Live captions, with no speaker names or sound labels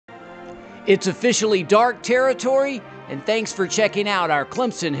It's officially dark territory, and thanks for checking out our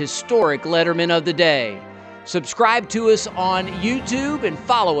Clemson Historic Letterman of the Day. Subscribe to us on YouTube and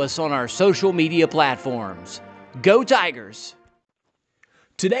follow us on our social media platforms. Go Tigers!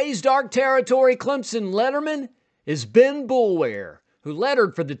 Today's dark territory Clemson Letterman is Ben Boulware, who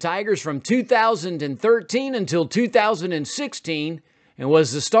lettered for the Tigers from 2013 until 2016 and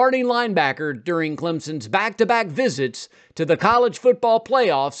was the starting linebacker during Clemson's back-to-back visits to the college football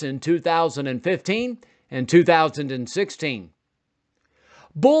playoffs in 2015 and 2016.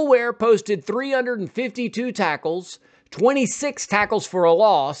 Boulware posted 352 tackles, 26 tackles for a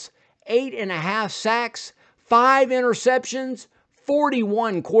loss, 8.5 sacks, 5 interceptions,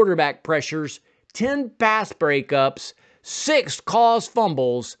 41 quarterback pressures, 10 pass breakups, 6 caused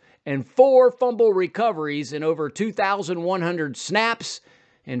fumbles, and 4 fumble recoveries in over 2,100 snaps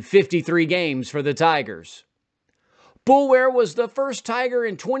and 53 games for the Tigers. Boulware was the first Tiger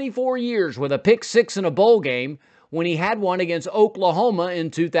in 24 years with a pick six in a bowl game when he had one against Oklahoma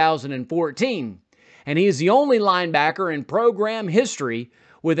in 2014. And he is the only linebacker in program history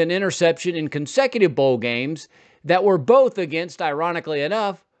with an interception in consecutive bowl games that were both against, ironically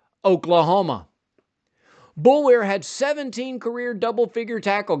enough, Oklahoma. Boulware had 17 career double-figure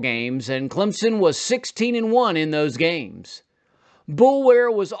tackle games, and Clemson was 16-1 in those games.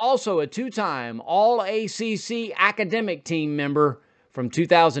 Boulware was also a two-time All-ACC academic team member from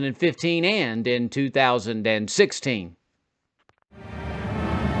 2015 and in 2016.